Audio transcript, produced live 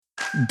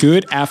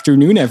Good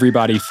afternoon,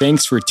 everybody.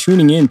 Thanks for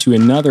tuning in to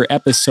another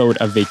episode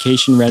of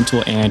Vacation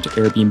Rental and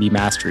Airbnb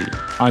Mastery.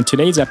 On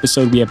today's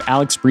episode, we have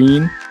Alex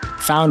Breen,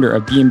 founder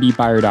of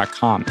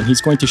BnBbuyer.com, and he's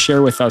going to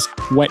share with us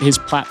what his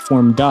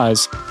platform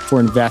does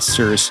for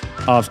investors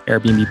of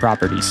Airbnb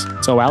properties.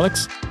 So,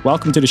 Alex,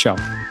 welcome to the show.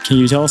 Can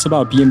you tell us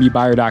about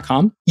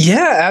BnBbuyer.com?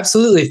 Yeah,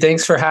 absolutely.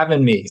 Thanks for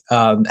having me.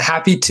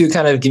 Happy to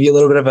kind of give you a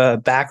little bit of a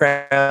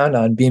background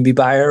on BnB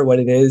Buyer, what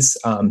it is.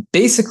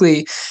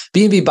 Basically,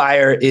 BnB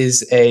Buyer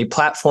is a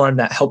platform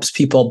that helps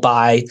people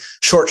buy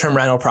short-term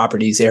rental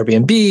properties,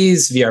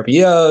 Airbnbs,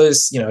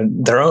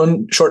 VRBOs, their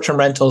own short-term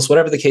rentals,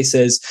 whatever the case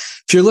is.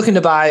 If you're looking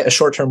to buy a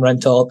short-term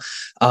rental,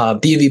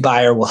 BnB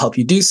Buyer will help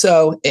you do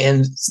so.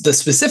 And the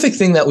specific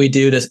thing that we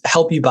do to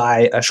help you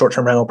buy a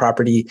short-term rental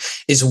property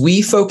is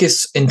we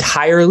focus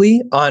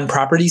entirely on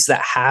properties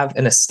that have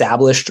an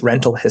established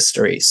rental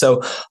history.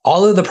 So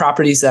all of the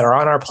properties that are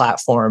on our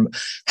platform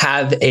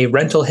have a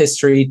rental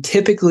history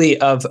typically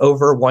of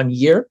over 1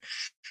 year.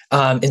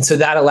 And so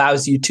that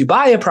allows you to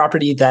buy a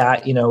property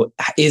that,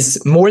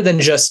 is more than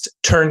just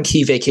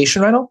turnkey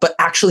vacation rental, but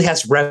actually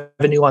has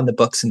revenue on the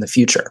books in the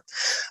future.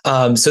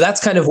 So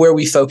that's kind of where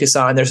we focus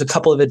on. There's a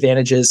couple of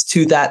advantages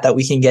to that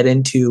we can get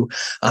into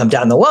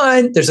down the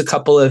line. There's a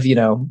couple of,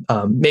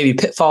 maybe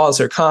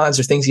pitfalls or cons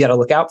or things you got to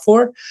look out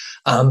for.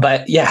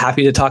 But yeah,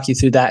 happy to talk you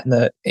through that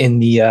in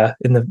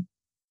the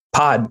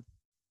pod.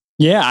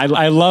 Yeah,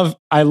 I love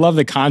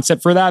the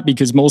concept for that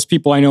because most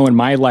people I know in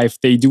my life,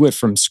 they do it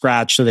from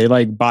scratch. So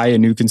they buy a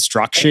new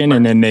construction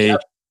and then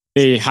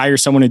they hire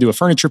someone to do a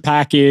furniture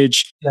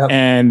package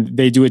and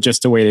they do it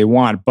just the way they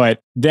want. But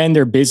then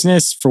their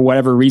business, for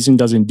whatever reason,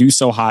 doesn't do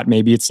so hot.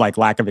 Maybe it's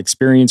lack of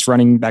experience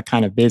running that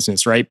kind of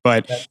business, right?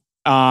 But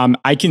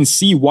I can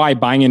see why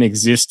buying an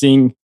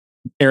existing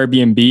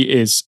Airbnb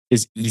is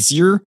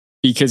easier,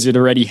 because it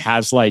already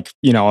has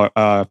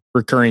a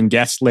recurring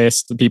guest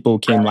list. The people who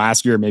came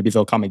last year, maybe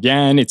they'll come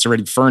again. It's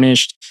already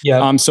furnished.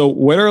 Yeah. So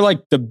what are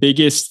the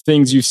biggest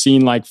things you've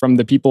seen from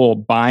the people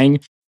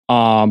buying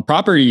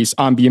properties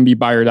on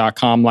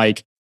BnBbuyer.com?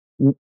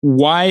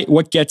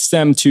 What gets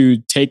them to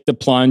take the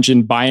plunge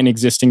and buy an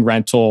existing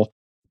rental?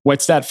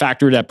 What's that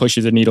factor that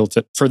pushes the needle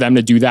for them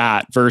to do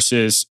that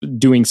versus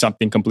doing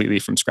something completely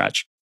from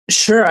scratch?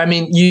 Sure. I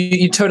mean,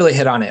 you totally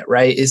hit on it,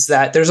 right? Is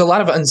that there's a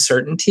lot of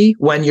uncertainty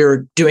when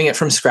you're doing it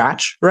from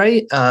scratch,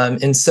 right?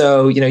 And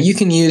so, you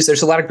can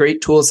there's a lot of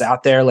great tools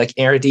out there like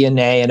AirDNA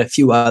and a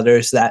few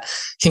others that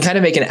can kind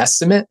of make an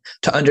estimate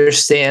to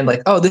understand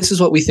this is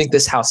what we think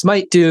this house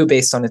might do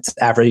based on its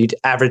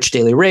average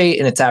daily rate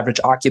and its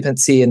average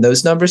occupancy and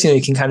those numbers.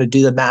 You can kind of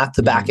do the math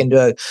to back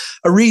into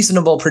a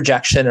reasonable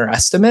projection or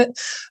estimate.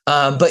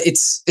 But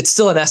it's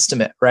still an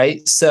estimate,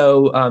 right?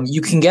 So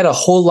you can get a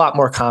whole lot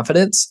more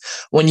confidence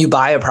when you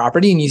buy a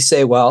property and you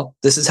say, well,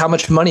 this is how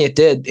much money it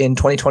did in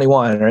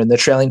 2021 or in the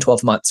trailing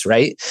 12 months,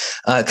 right?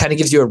 Kind of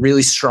gives you a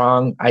really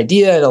strong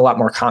idea and a lot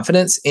more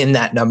confidence in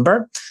that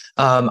number.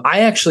 I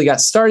actually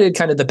got started,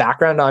 kind of the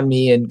background on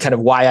me and kind of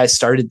why I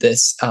started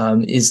this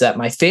is that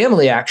my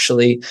family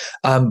actually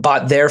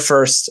bought their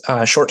first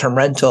short-term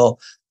rental,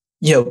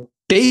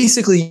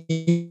 basically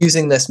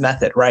using this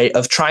method, right,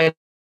 of trying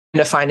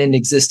to find an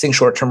existing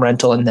short-term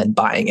rental and then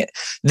buying it.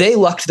 They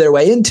lucked their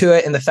way into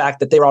it in the fact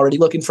that they were already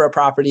looking for a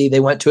property. They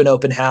went to an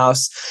open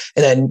house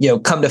and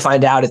then, come to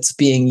find out it's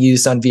being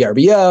used on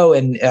VRBO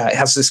and it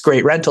has this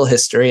great rental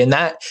history. And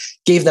that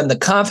gave them the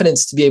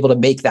confidence to be able to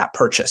make that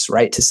purchase,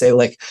 right? To say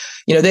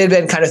they had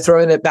been kind of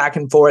throwing it back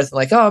and forth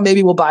oh,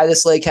 maybe we'll buy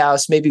this lake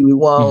house. Maybe we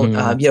won't.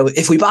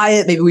 If we buy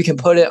it, maybe we can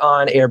put it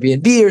on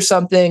Airbnb or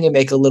something and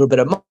make a little bit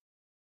of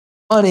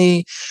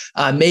money.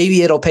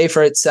 Maybe it'll pay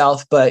for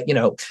itself, but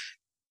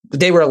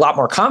they were a lot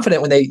more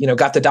confident when they,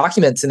 got the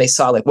documents and they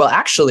saw well,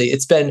 actually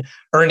it's been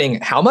earning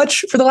how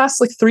much for the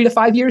last 3 to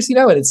 5 years,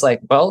 and it's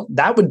well,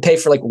 that would pay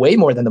for way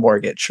more than the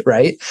mortgage.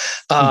 Right.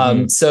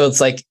 So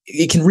it's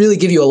it can really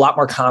give you a lot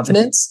more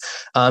confidence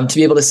to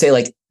be able to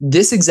say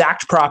this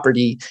exact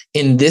property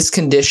in this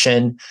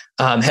condition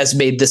has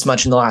made this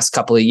much in the last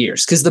couple of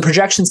years, because the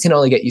projections can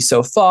only get you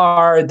so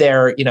far.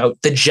 They're,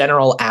 the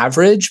general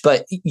average,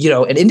 but,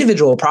 an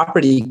individual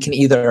property can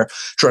either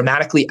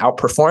dramatically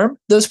outperform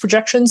those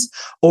projections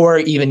or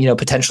even,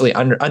 potentially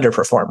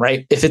underperform,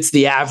 right? If it's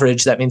the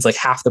average, that means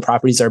half the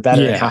properties are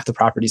better and half the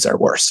properties are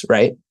worse,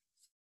 right?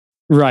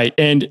 Right.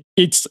 And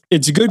it's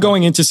good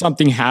going into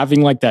something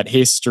having that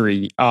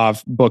history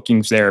of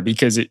bookings there,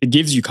 because it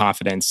gives you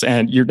confidence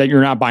and you're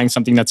not buying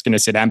something that's going to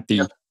sit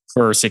empty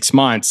for 6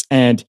 months.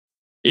 And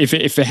if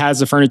it has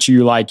the furniture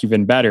you like,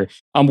 even better.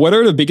 What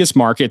are the biggest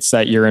markets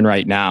that you're in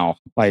right now?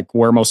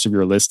 Where are most of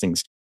your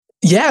listings?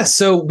 Yeah.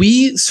 So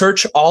we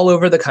search all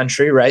over the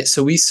country, right?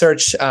 So we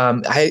search,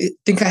 I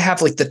think I have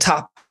the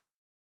top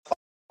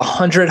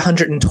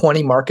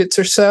 120 markets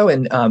or so.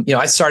 And,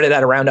 I started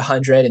at around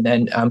 100 and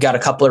then got a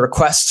couple of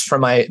requests from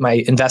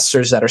my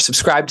investors that are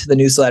subscribed to the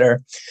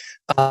newsletter.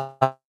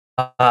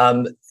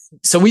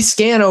 so we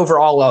scan over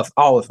all of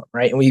them,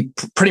 right? And we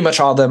pretty much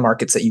all the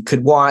markets that you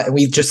could want. And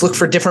we just look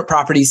for different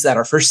properties that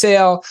are for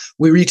sale.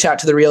 We reach out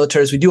to the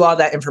realtors. We do all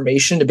that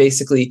information to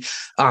basically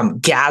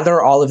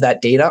gather all of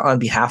that data on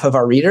behalf of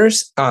our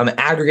readers,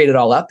 aggregate it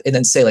all up, and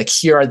then say, like,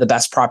 here are the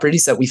best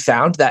properties that we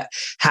found that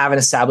have an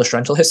established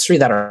rental history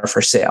that are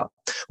for sale.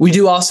 We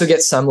do also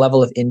get some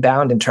level of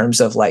inbound in terms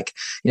of, like,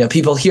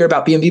 people hear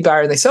about B&B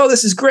Buyer and they say, oh,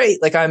 this is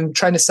great. Like, I'm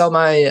trying to sell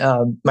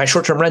my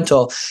short-term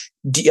rental.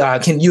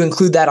 Can you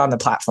include that on the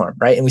platform,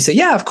 right? And we say,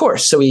 yeah, of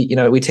course. So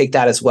we take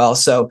that as well.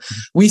 So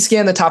we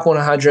scan the top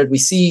 100. We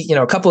see,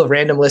 a couple of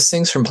random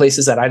listings from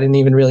places that I didn't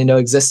even really know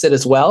existed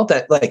as well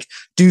that, like,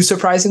 do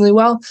surprisingly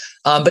well.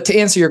 But to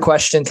answer your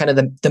question, kind of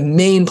the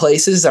main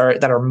places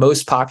that are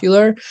most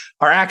popular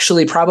are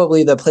actually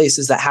probably the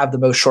places that have the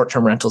most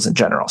short-term rentals in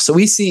general. So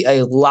we see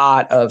a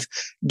lot of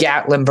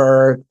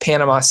Gatlinburg,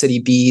 Panama City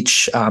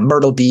Beach,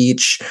 Myrtle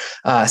Beach,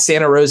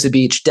 Santa Rosa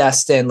Beach,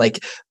 Destin,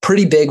 like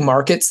pretty big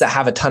markets that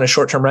have a ton of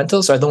short-term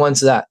rentals are the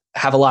ones that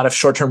have a lot of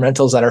short-term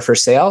rentals that are for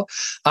sale.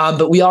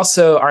 But we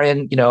also are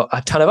in,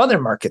 a ton of other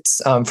markets.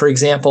 For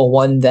example,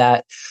 one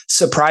that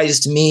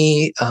surprised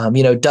me,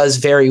 does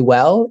very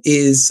well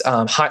is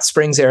Hot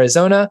Springs,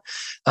 Arizona.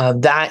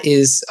 That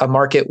is a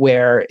market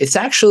where it's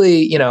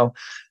actually,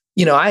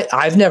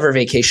 I've never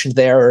vacationed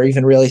there or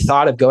even really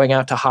thought of going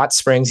out to Hot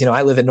Springs.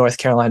 I live in North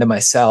Carolina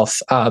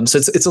myself. So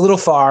it's a little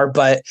far,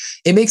 but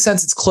it makes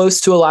sense. It's close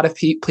to a lot of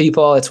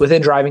people. It's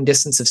within driving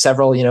distance of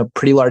several,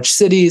 pretty large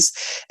cities.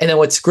 And then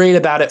what's great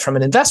about it from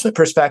an investment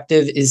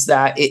perspective is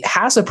that it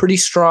has a pretty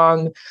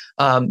strong,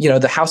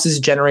 the houses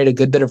generate a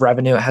good bit of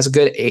revenue. It has a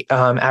good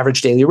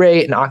average daily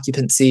rate and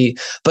occupancy,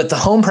 but the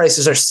home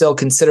prices are still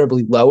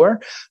considerably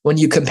lower when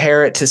you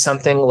compare it to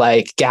something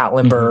like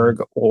Gatlinburg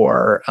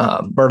or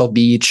Myrtle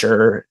Beach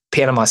or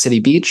Panama City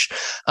Beach.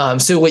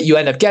 So what you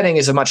end up getting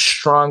is a much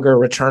stronger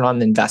return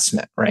on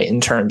investment, right?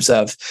 In terms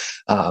of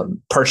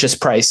purchase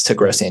price to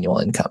gross annual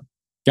income.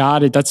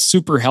 Got it. That's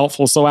super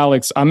helpful. So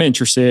Alex, I'm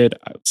interested.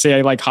 Say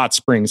I like Hot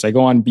Springs. I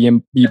go on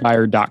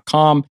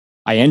bnbbuyer.com.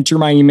 I enter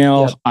my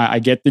email. Yep. I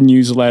get the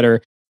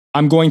newsletter.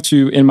 I'm going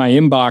to, in my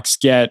inbox,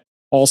 get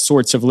all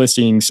sorts of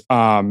listings.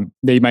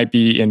 They might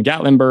be in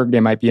Gatlinburg. They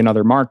might be in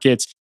other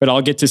markets, but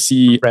I'll get to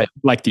see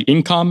like the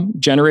income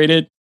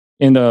generated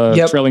in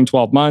the trailing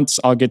 12 months.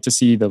 I'll get to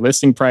see the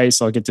listing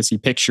price. I'll get to see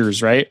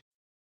pictures, right?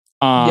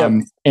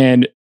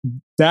 And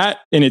that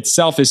in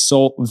itself is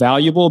so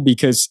valuable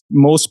because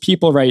most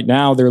people right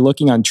now, they're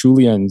looking on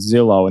Trulia and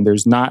Zillow, and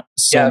there's not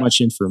so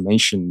much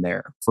information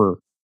there for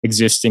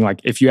existing. Like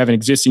if you have an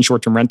existing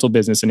short-term rental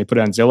business and they put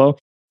it on Zillow,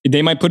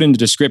 they might put in the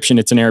description,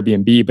 it's an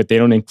Airbnb, but they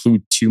don't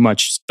include too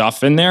much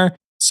stuff in there.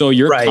 So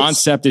your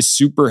concept is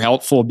super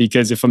helpful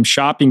because if I'm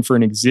shopping for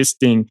an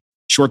existing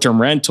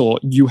short-term rental,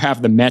 you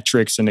have the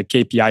metrics and the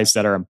KPIs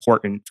that are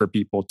important for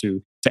people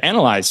to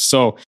analyze.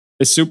 So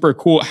it's super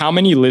cool. How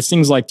many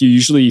listings do you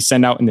usually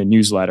send out in the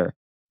newsletter?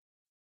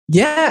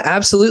 Yeah,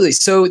 absolutely.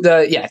 So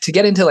to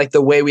get into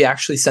the way we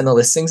actually send the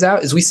listings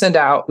out is we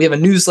have a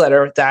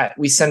newsletter that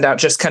we send out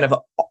just kind of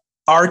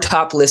our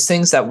top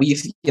listings that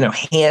we've,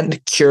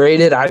 hand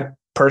curated. I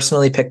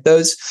personally pick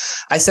those.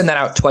 I send that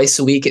out twice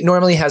a week. It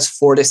normally has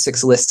 4 to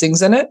 6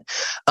 listings in it.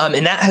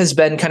 And that has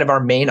been kind of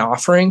our main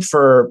offering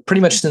for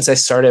pretty much since I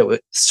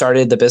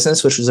started the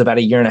business, which was about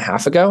 1.5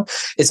 years ago.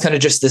 It's kind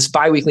of just this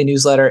biweekly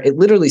newsletter. It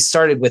literally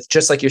started with,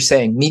 just like you're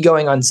saying, me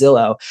going on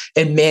Zillow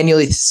and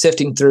manually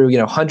sifting through,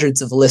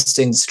 hundreds of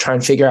listings to try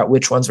and figure out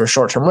which ones were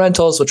short-term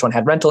rentals, which one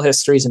had rental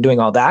histories, and doing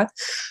all that.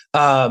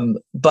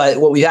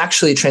 But what we've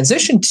actually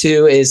transitioned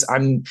to is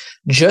I'm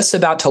just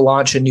about to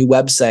launch a new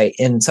website,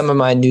 and some of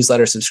my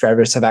newsletter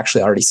subscribers have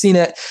actually already seen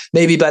it.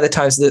 Maybe by the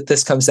time that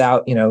this comes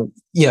out,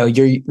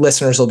 your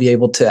listeners will be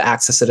able to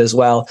access it as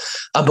well.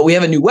 But we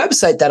have a new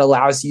website that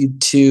allows you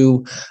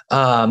to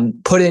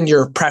put in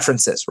your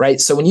preferences, right?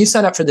 So when you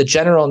sign up for the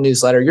general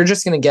newsletter, you're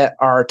just going to get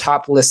our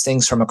top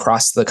listings from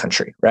across the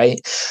country, right?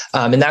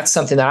 And that's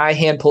something that I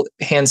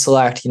hand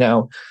select,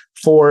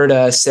 4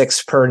 to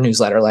 6 per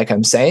newsletter, like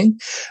I'm saying.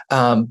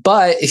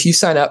 But if you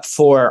sign up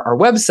for our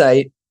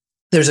website,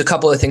 there's a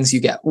couple of things you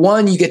get.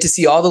 One, you get to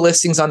see all the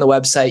listings on the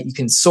website. You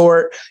can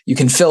sort, you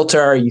can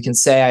filter, you can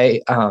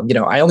say,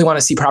 I only want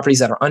to see properties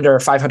that are under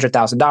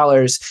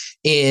 $500,000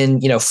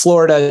 in,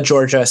 Florida,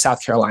 Georgia,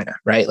 South Carolina,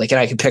 right? And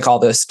I can pick all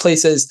those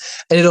places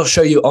and it'll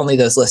show you only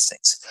those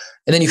listings.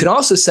 And then you can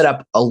also set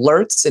up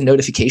alerts and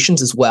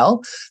notifications as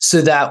well,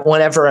 so that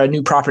whenever a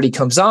new property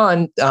comes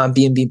on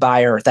B&B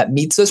Buyer that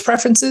meets those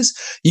preferences,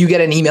 you get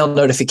an email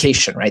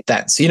notification right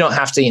then. So you don't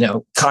have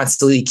to,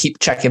 constantly keep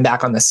checking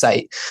back on the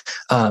site.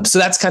 So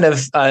that's kind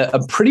of a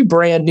pretty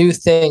brand new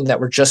thing that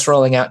we're just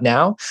rolling out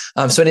now.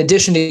 So in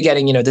addition to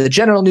getting, the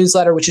general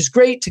newsletter, which is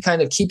great to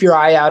kind of keep your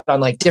eye out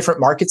on different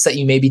markets that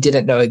you maybe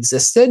didn't know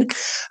existed,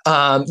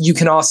 you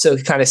can also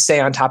kind of stay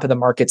on top of the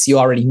markets you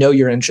already know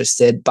you're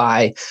interested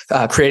by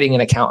creating an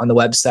account on the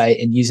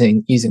website and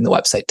using the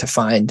website to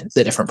find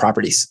the different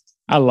properties.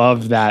 I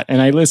love that.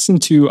 And I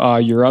listened to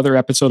your other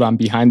episode on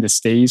Behind the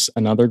Stays,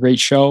 another great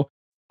show.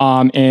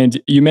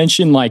 And you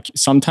mentioned like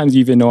sometimes you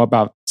even know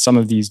about some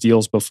of these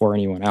deals before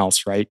anyone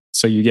else, right?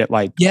 So you get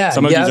like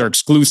some of these are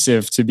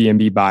exclusive to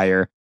B&B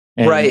Buyer,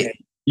 and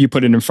you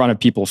put it in front of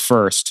people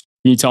first.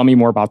 Can you tell me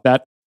more about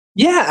that?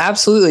 Yeah,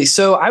 absolutely.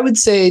 So I would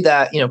say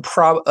that,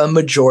 a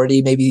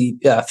majority, maybe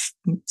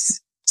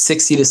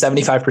 60 to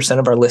 75%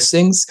 of our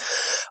listings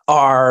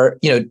are,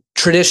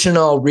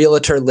 traditional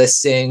realtor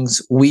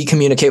listings. We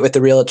communicate with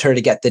the realtor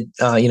to get the,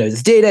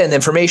 the data and the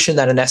information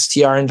that an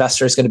STR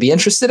investor is going to be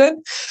interested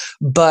in.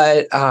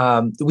 But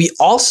we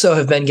also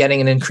have been getting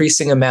an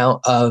increasing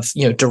amount of,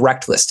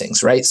 direct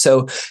listings, right?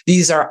 So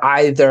these are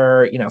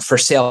either, for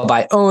sale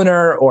by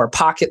owner or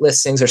pocket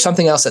listings or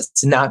something else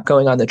that's not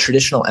going on the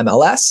traditional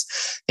MLS.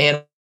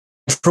 And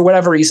for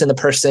whatever reason, the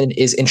person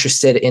is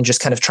interested in just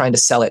kind of trying to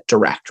sell it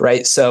direct,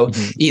 right? So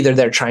either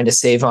they're trying to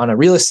save on a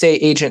real estate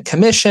agent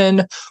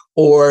commission,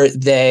 or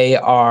they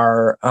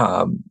are,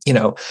 a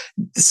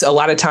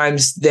lot of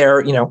times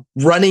they're,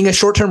 running a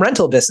short-term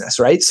rental business,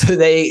 right? So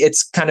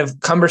it's kind of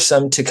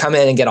cumbersome to come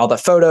in and get all the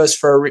photos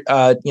for,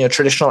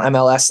 traditional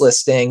MLS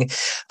listing,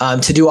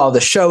 to do all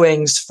the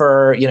showings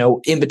for,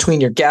 in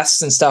between your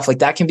guests and stuff like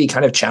that can be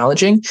kind of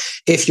challenging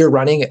if you're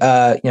running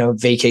a,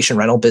 vacation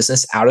rental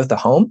business out of the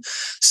home.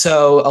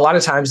 So a lot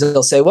of times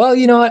they'll say, well,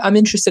 you know what, I'm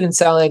interested in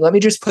selling. Let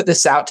me just put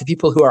this out to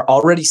people who are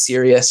already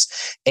serious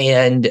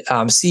and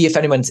see if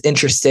anyone's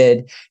interested,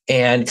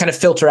 and kind of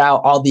filter out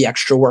all the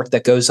extra work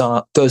that goes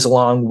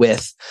along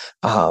with,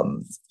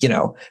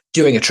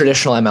 doing a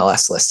traditional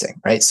MLS listing,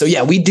 right? So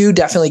yeah, we do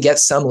definitely get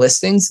some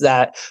listings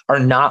that are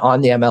not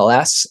on the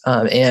MLS,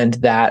 and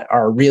that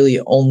are really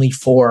only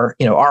for,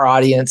 our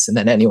audience and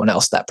then anyone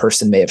else that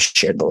person may have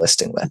shared the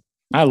listing with.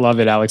 I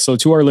love it, Alex. So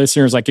to our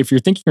listeners, like if you're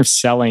thinking of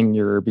selling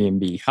your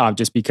Airbnb,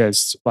 just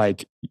because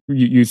like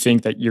you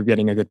think that you're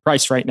getting a good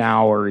price right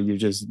now, or you're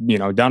just,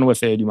 done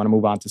with it, you want to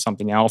move on to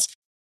something else.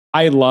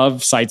 I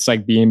love sites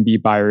like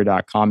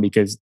bnbbuyer.com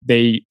because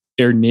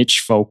they're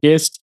niche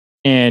focused.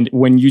 And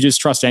when you just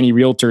trust any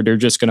realtor, they're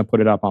just going to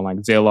put it up on like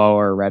Zillow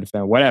or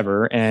Redfin,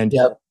 whatever. And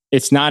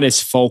it's not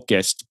as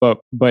focused. But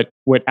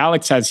what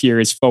Alex has here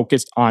is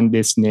focused on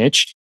this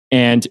niche.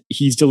 And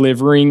he's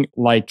delivering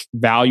like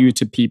value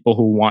to people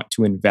who want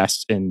to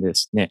invest in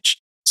this niche.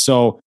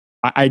 So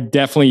I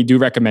definitely do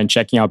recommend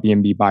checking out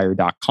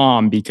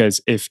bnbbuyer.com,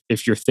 because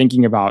if you're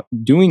thinking about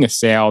doing a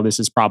sale, this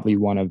is probably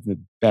one of the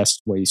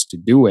best ways to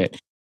do it.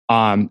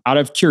 Out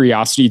of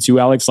curiosity too,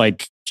 Alex,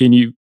 like can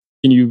you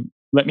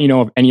let me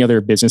know of any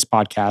other business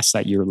podcasts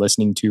that you're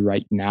listening to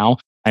right now?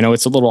 I know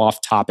it's a little off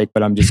topic,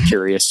 but I'm just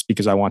curious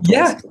because I want to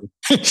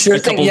listen to a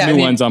couple new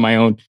ones on my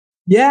own.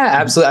 Yeah,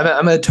 absolutely.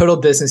 I'm a total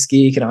business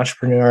geek and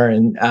entrepreneur,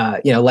 and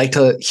like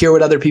to hear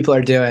what other people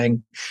are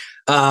doing.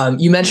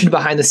 You mentioned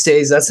Behind the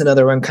Stays. That's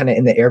another one kind of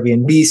in the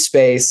Airbnb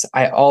space.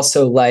 I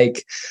also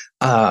like,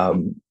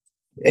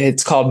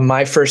 it's called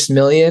My First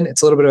Million.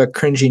 It's a little bit of a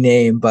cringy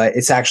name, but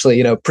it's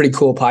actually, pretty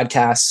cool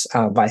podcast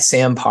by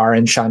Sam Parr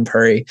and Sean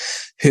Puri,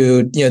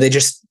 who, they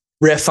just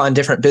riff on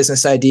different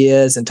business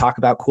ideas and talk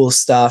about cool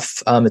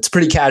stuff. It's a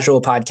pretty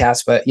casual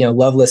podcast, but,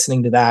 love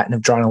listening to that and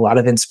have drawn a lot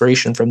of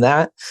inspiration from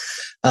that.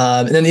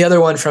 And then the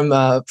other one from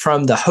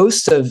the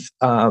host of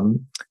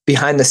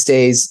Behind the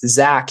Stays,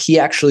 Zach, he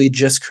actually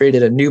just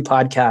created a new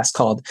podcast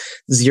called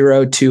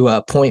 0 to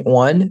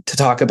 0.1 to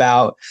talk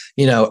about,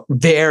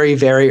 very,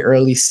 very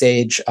early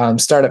stage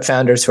startup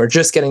founders who are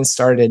just getting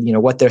started,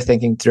 what they're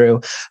thinking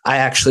through. I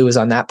actually was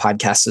on that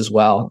podcast as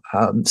well.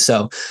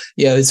 So,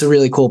 it's a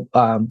really cool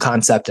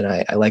concept, and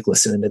I like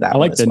listening to that. I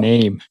like the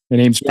name. The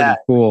name's pretty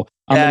cool.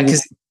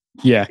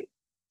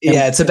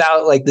 Yeah, it's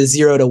about like the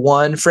 0 to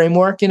 1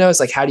 framework.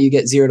 It's like, how do you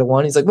get 0 to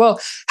 1? He's like, well,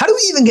 how do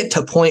we even get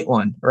to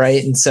 0.1?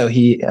 Right. And so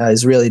he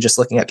is really just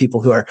looking at people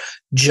who are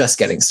just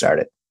getting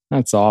started.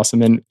 That's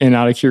awesome. And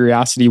out of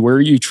curiosity, where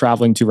are you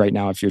traveling to right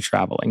now if you're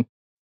traveling?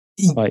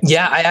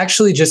 Yeah, I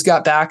actually just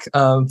got back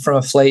from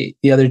a flight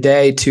the other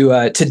day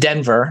to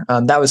Denver.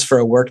 That was for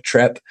a work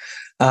trip.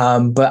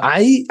 But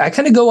I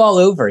kind of go all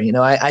over,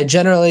 I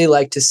generally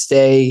like to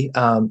stay,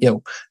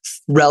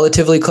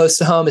 relatively close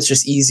to home. It's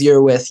just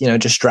easier with,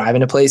 just driving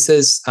to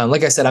places.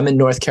 Like I said, I'm in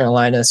North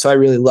Carolina, so I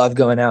really love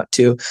going out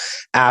to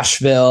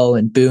Asheville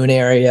and Boone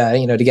area,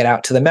 to get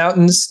out to the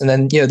mountains. And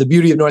then, the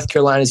beauty of North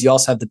Carolina is you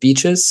also have the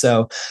beaches.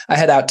 So I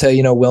head out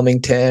to,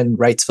 Wilmington,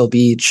 Wrightsville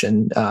Beach,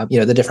 and,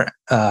 the different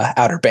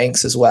Outer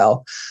Banks as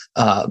well.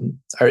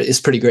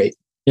 Is pretty great.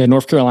 Yeah,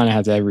 North Carolina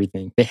has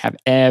everything. They have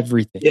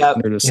everything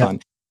under the sun.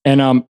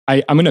 And I'm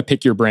going to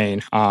pick your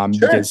brain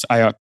because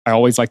I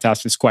always like to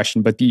ask this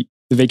question, but the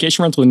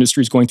vacation rental industry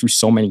is going through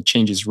so many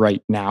changes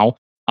right now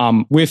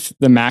with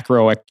the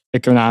macro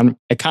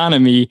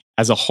economy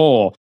as a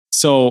whole.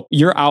 So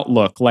your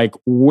outlook, like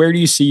where do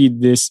you see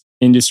this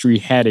industry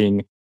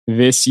heading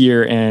this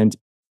year and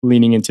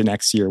leaning into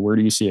next year? Where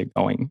do you see it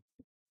going?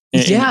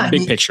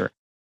 Big picture.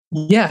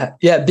 Yeah.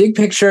 Big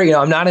picture.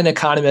 I'm not an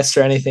economist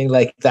or anything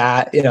like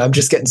that. I'm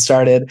just getting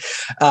started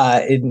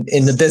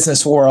in the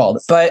business world.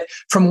 But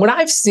from what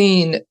I've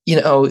seen,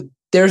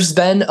 there's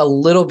been a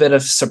little bit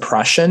of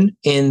suppression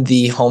in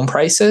the home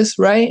prices,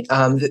 right?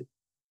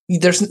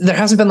 there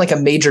hasn't been like a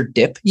major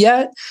dip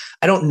yet.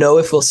 I don't know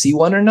if we'll see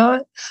one or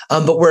not,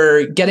 but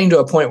we're getting to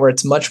a point where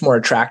it's much more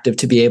attractive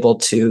to be able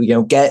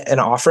to, get an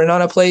offer in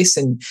on a place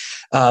and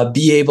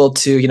be able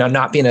to,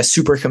 not be in a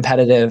super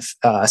competitive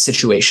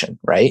situation,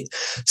 right?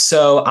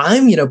 So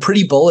I'm,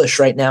 pretty bullish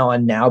right now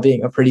on now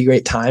being a pretty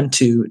great time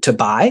to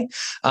buy,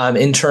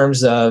 in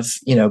terms of,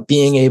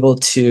 being able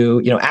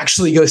to,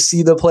 actually go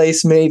see the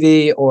place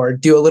maybe, or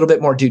do a little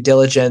bit more due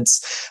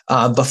diligence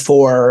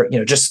before,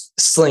 just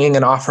slinging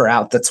an offer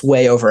out that's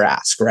way over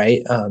ask,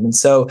 right? And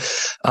so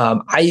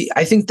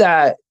I think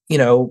that,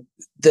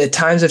 the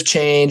times have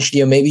changed,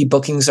 maybe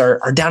bookings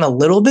are down a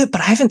little bit, but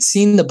I haven't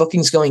seen the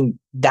bookings going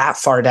that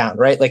far down,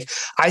 right? Like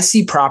I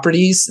see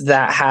properties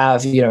that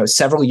have,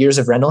 several years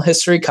of rental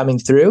history coming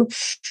through,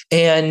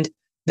 and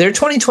their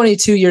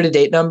 2022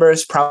 year-to-date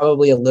numbers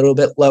probably a little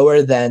bit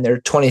lower than their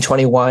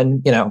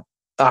 2021,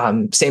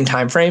 same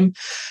time frame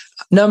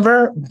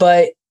number,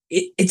 but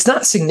it's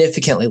not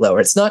significantly lower.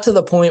 It's not to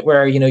the point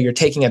where, you're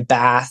taking a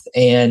bath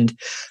and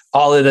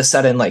all of a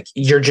sudden, like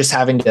you're just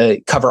having to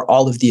cover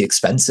all of the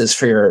expenses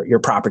for your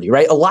property,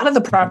 right? A lot of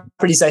the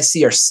properties I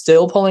see are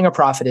still pulling a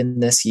profit in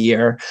this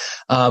year.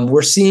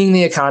 We're seeing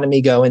the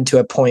economy go into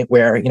a point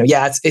where,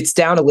 it's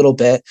down a little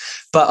bit,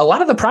 but a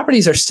lot of the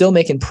properties are still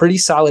making pretty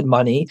solid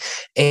money.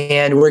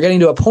 And we're getting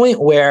to a point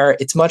where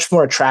it's much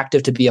more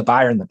attractive to be a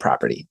buyer in the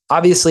property.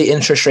 Obviously,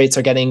 interest rates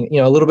are getting,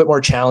 a little bit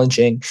more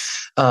challenging,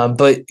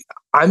 but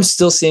I'm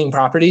still seeing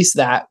properties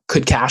that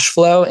could cash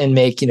flow and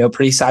make,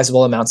 pretty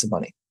sizable amounts of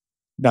money.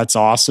 That's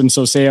awesome.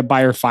 So say a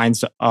buyer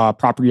finds a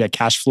property that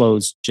cash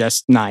flows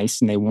just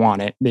nice and they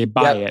want it, they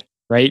buy it,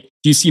 right?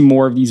 Do you see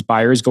more of these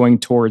buyers going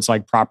towards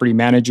like property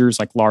managers,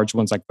 like large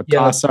ones like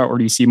Picasa, or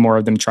do you see more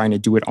of them trying to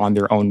do it on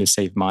their own to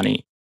save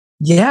money?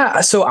 Yeah.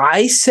 So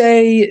I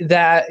say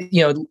that,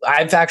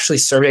 I've actually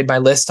surveyed my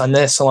list on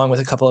this along with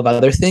a couple of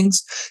other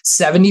things.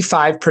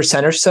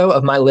 75% or so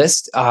of my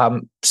list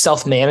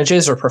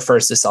self-manages or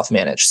prefers to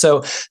self-manage.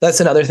 So that's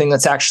another thing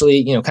that's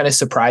actually, kind of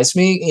surprised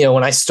me.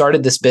 When I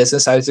started this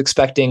business, I was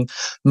expecting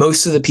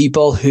most of the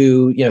people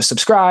who,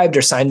 subscribed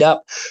or signed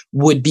up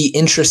would be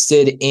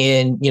interested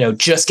in,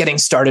 just getting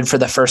started for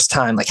the first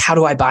time. Like, how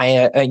do I buy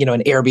an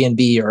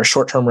Airbnb or a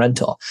short-term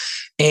rental?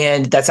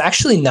 And that's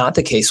actually not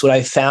the case. What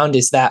I found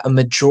is that a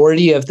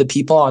majority of the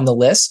people on the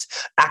list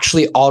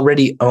actually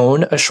already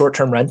own a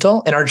short-term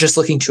rental and are just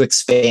looking to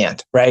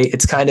expand, right?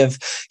 It's kind of,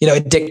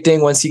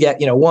 addicting once you get,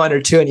 one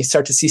or two and you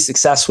start to see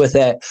success with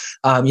it.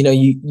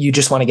 You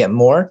just want to get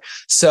more.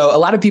 So a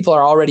lot of people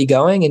are already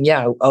going, and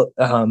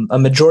a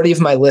majority of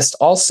my list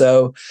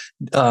also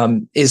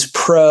is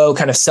pro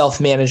kind of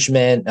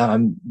self-management,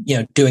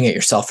 doing it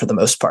yourself for the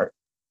most part.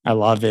 I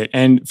love it.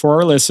 And for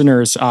our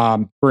listeners,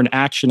 for an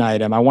action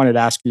item, I wanted to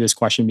ask you this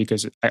question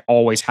because I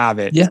always have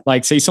it. Yeah.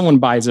 Like, say someone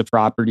buys a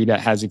property that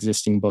has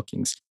existing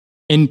bookings.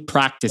 In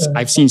practice,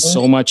 I've seen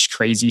so much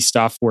crazy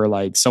stuff where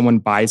like someone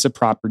buys a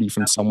property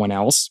from someone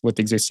else with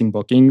existing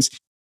bookings,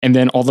 and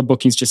then all the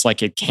bookings just like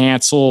get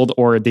canceled,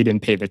 or they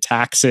didn't pay the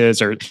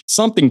taxes, or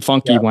something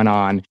funky went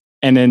on.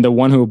 And then the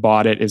one who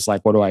bought it is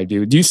like, what do I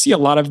do? Do you see a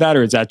lot of that,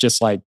 or is that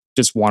just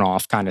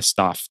one-off kind of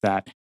stuff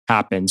that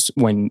happens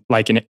when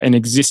like an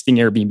existing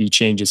Airbnb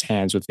changes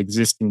hands with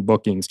existing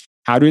bookings?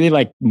 How do they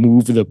like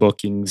move the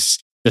bookings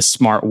the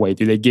smart way?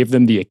 Do they give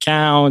them the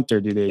account,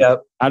 or do they,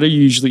 how do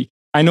you usually,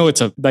 I know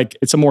it's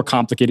a more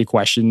complicated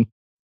question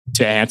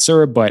to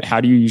answer, but how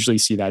do you usually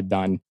see that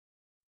done?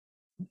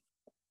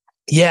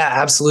 Yeah,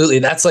 absolutely.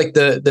 That's like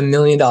the $1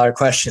 million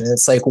question.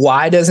 It's like,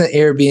 why doesn't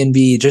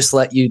Airbnb just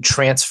let you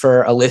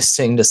transfer a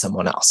listing to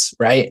someone else,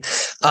 right?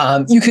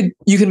 You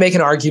could make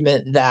an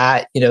argument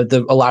that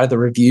a lot of the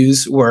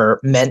reviews were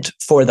meant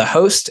for the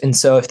host, and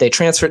so if they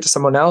transfer it to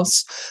someone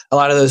else, a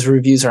lot of those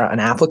reviews are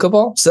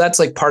unapplicable. So that's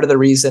like part of the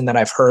reason that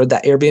I've heard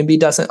that Airbnb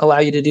doesn't allow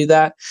you to do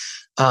that.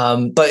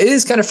 But it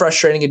is kind of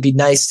frustrating. It'd be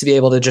nice to be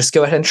able to just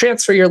go ahead and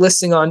transfer your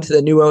listing on to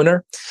the new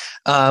owner.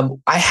 I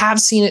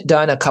have seen it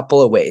done a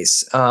couple of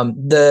ways.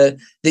 The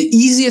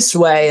easiest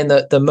way and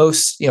the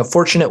most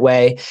fortunate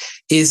way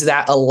is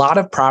that a lot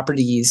of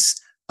properties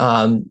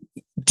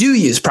do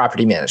use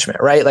property management,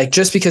 right? Like,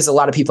 just because a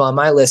lot of people on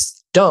my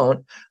list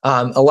don't,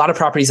 a lot of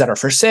properties that are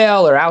for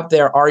sale or out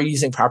there are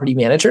using property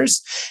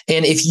managers.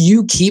 And if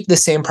you keep the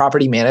same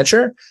property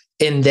manager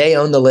and they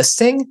own the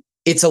listing,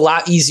 it's a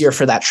lot easier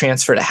for that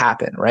transfer to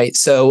happen, right?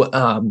 So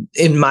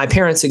in my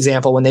parents'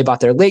 example, when they bought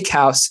their lake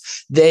house,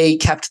 they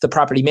kept the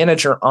property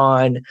manager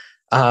on,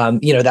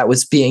 that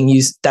was being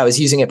used, that was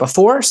using it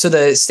before. So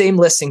the same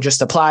listing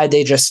just applied.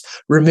 They just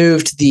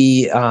removed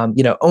the,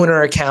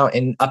 owner account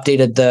and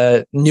updated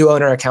the new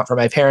owner account for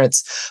my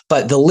parents,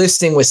 but the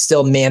listing was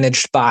still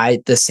managed by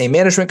the same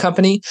management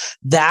company.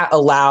 That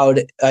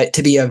allowed it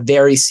to be a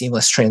very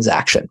seamless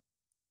transaction.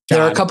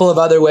 There are a couple of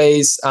other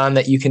ways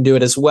that you can do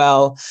it as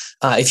well.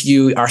 If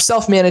you are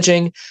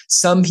self-managing,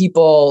 some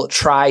people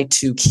try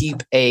to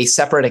keep a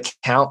separate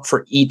account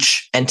for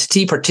each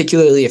entity,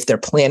 particularly if they're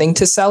planning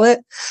to sell it.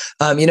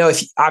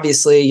 If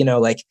obviously,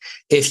 like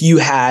if you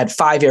had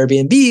 5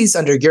 Airbnbs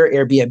under your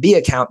Airbnb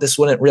account, this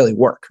wouldn't really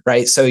work,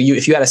 right? So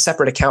if you had a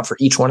separate account for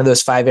each one of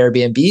those 5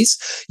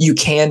 Airbnbs, you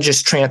can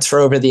just transfer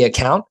over the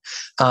account.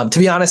 To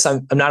be honest,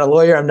 I'm not a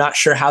lawyer. I'm not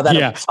sure how that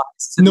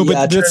applies to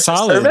the terms of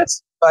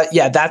service. But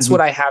yeah, that's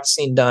what I have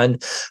seen done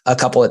a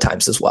couple of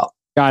times as well.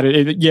 Got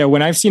it.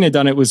 When I've seen it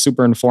done, it was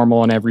super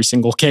informal in every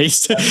single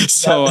case.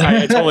 So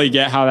I totally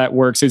get how that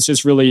works. It's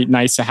just really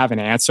nice to have an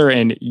answer,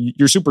 and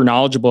you're super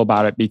knowledgeable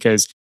about it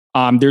because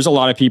there's a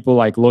lot of people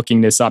like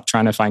looking this up,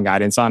 trying to find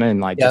guidance on it.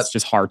 And it's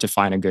just hard to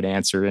find a good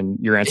answer. And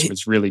your answer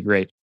was really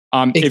great.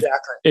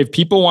 Exactly. If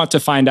people want to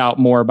find out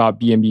more about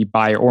B&B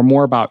Buyer or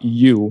more about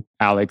you,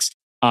 Alex,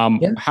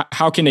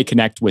 how can they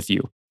connect with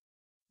you?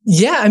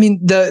 Yeah, I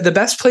mean, the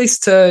best place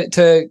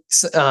to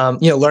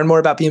learn more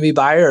about B&B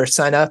Buyer or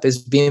sign up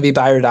is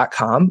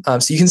bnbbuyer.com.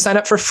 So you can sign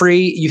up for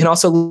free. You can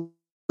also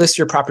list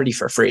your property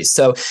for free.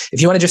 So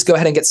if you want to just go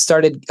ahead and get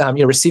started,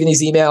 receiving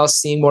these emails,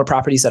 seeing more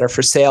properties that are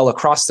for sale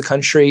across the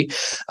country,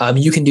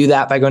 you can do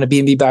that by going to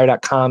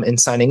bnbbuyer.com and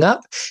signing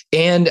up.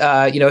 And,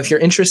 if you're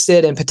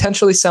interested in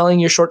potentially selling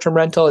your short-term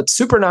rental, it's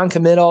super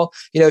non-committal.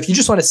 If you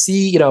just want to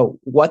see,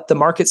 what the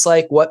market's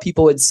like, what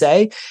people would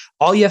say,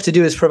 all you have to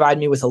do is provide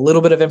me with a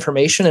little bit of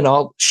information and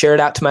I'll share it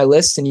out to my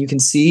list and you can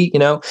see,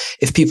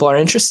 if people are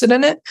interested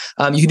in it.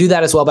 You can do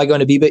that as well by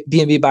going to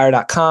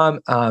bnbbuyer.com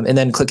and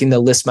then clicking the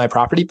list my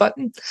property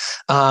button.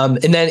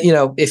 And then,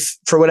 if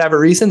for whatever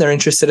reason they're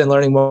interested in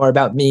learning more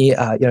about me,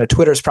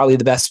 Twitter is probably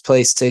the best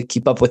place to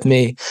keep up with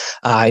me.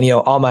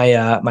 All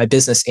my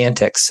business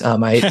antics.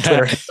 My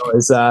Twitter handle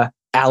is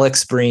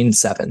Alex Breen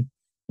 7.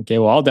 Okay,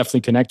 well, I'll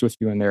definitely connect with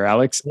you in there,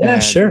 Alex. Yeah,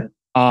 sure.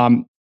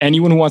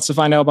 Anyone who wants to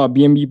find out about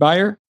B&B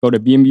Buyer, go to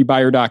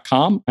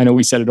bnbbuyer.com. I know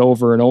we said it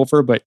over and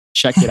over, but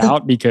check it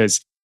out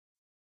because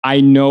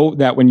I know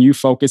that when you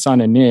focus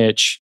on a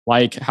niche,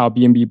 like how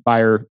B&B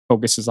Buyer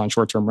focuses on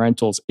short-term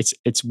rentals,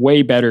 it's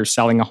way better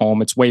selling a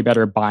home. It's way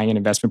better buying an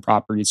investment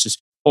property. It's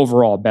just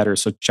overall better.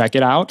 So check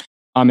it out.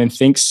 And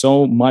thanks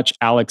so much,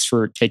 Alex,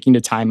 for taking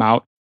the time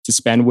out to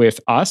spend with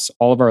us,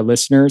 all of our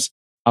listeners.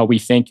 We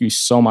thank you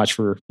so much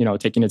for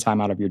taking the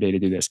time out of your day to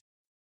do this.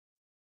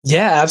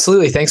 Yeah,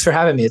 absolutely. Thanks for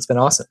having me. It's been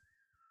awesome.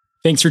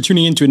 Thanks for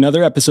tuning in to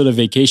another episode of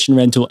Vacation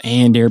Rental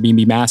and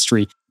Airbnb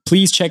Mastery.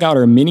 Please check out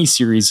our mini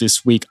series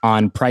this week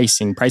on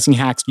pricing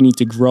hacks you need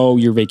to grow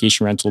your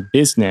vacation rental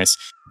business.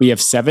 We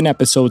have 7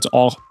 episodes,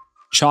 all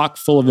chock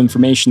full of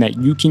information that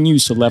you can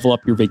use to level up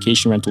your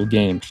vacation rental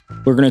game.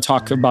 We're going to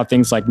talk about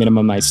things like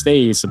minimum night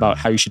stays, about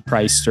how you should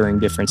price during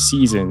different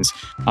seasons,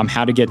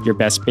 how to get your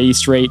best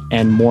base rate,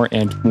 and more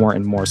and more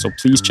and more. So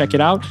please check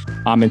it out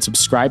and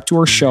subscribe to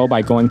our show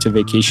by going to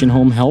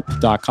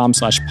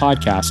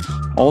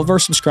vacationhomehelp.com/podcast. All of our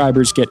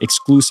subscribers get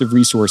exclusive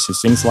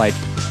resources, things like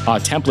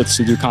templates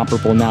to do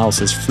comparable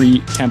analysis, free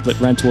template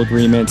rental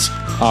agreements,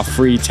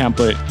 free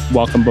template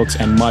welcome books,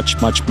 and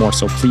much, much more.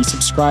 So please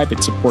subscribe.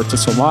 It supports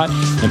us a lot.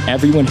 And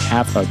everyone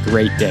have a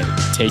great day.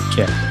 Take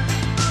care.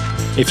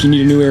 If you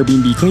need a new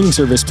Airbnb cleaning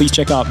service, please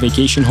check out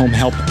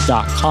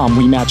vacationhomehelp.com.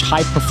 We match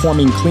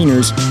high-performing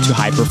cleaners to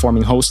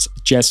high-performing hosts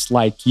just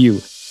like you.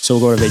 So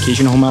go to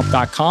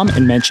vacationhomehelp.com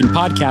and mention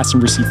podcast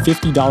and receive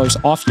 $50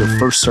 off your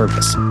first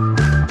service.